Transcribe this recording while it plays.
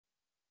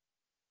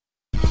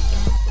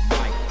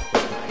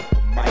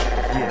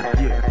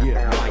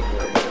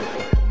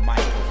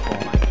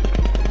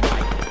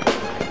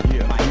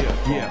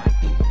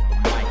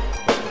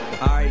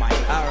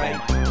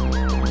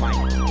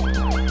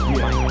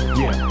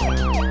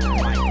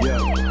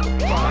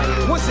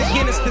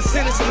Sinister,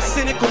 sinister,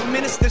 cynical,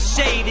 minister,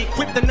 shady.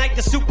 Kryptonite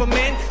to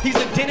Superman, he's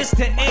a dentist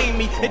to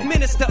Amy.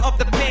 Administer of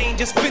the pain,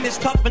 just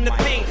finished huffing the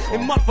pain.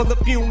 And muffle the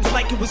fumes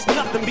like it was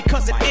nothing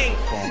because it ain't.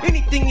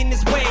 Anything in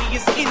his way,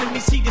 his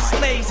enemies he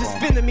displays. His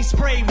venomous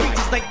spray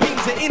reaches like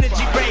beams of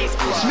energy rays.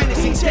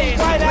 Menacing stares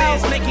and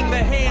glares, making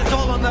the hairs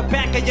all on the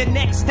back of your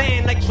neck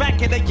stand like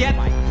Dracula, yep.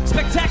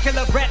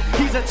 Spectacular rat,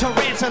 he's a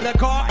tarantula,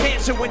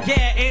 gargantuan,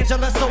 yeah,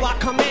 Angela, so I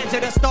command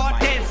you to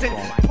start dancing.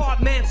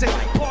 Part Manson,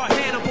 part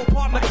Hannibal,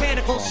 part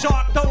mechanical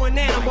shark, throwing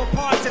animal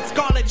parts at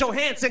Scarlett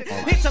Johansson.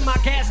 Into my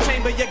gas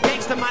chamber, your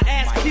gangster my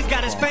ass. He's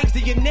got his fangs to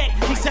your neck,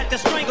 he's set to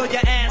strangle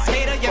your ass.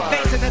 Hater, you're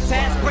facing a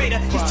task greater,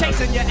 he's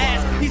chasing your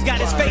ass. He's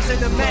got his face in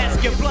the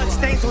mask, your blood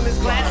stains on his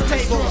glass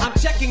table. I'm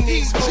checking the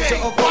exposure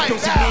of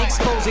vocals and me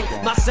exposing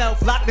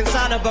myself locked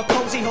inside of a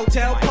cozy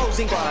hotel,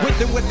 posing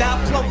with and without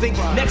clothing,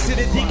 next to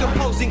the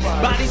decomposing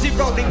bodies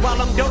eroding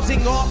while I'm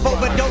dozing off,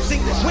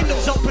 overdosing.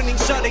 Windows opening,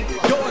 shutting,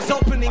 doors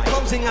opening,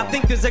 closing. I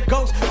think there's a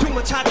ghost, too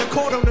much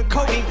hydrocodone and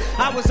codeine.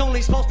 I was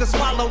only supposed to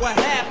swallow a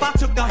half, I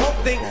took the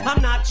whole thing.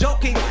 I'm not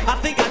joking, I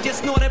think I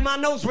just snorted my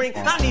nose ring.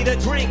 I need a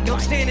drink, I'm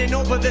standing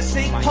over the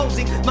sink,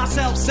 posing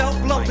myself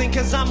self-loathing,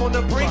 cause I'm on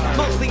the brink.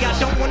 Mostly I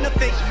don't wanna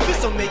think,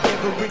 this'll make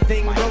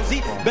everything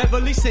rosy.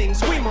 Beverly sings,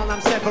 scream while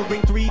I'm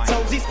severing three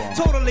toesies.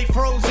 Totally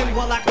frozen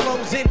while I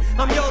close in,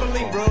 I'm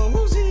yodeling,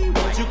 Rosie,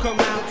 won't you come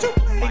out to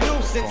play?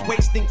 Nuisance,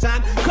 wasting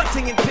time,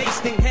 cutting and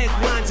pasting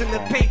headlines in the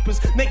papers,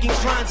 making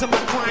shrines of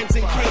my crimes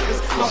and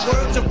capers. My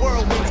words are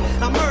whirlwinds,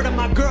 I murder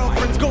my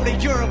girlfriends, go to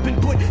Europe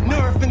and put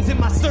nerfins in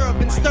my syrup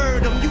and stir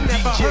them. You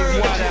never heard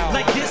it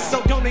like this,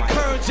 so don't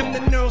encourage him. The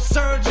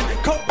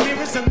neurosurgeon, coke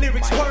mirrors and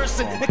lyrics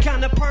worsen. The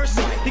kind of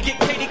person to get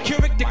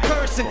pedicuric to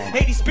cursing.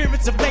 80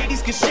 spirits of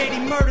ladies, cause Shady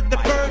murdered the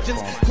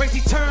virgins.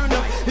 Crazy turn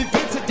of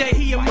events today,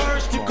 he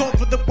emerged to go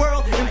for the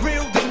world and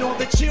reeled in all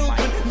the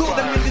children. Lured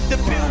them into the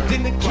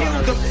building and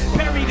killed them,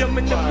 buried them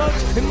in the muck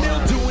and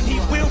mildew, and he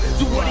will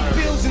do what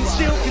he feels and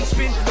still can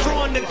spin.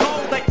 Drawing the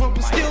gold like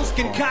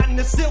Rumpelstiltskin, cotton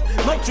to silk,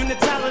 Motrin the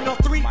talent on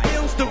 3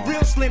 pills, the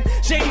real slim.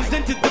 Shady's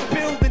entered the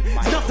building,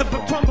 it's nothing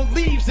but crumble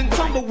leaves and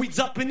tumbleweeds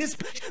up in his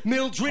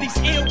Mildred, he's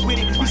ill with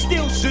it, he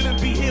still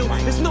shouldn't be healed.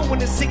 There's no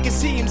one as sick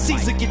as he,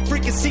 MCs that get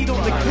freaking seat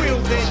on the grill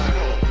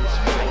then.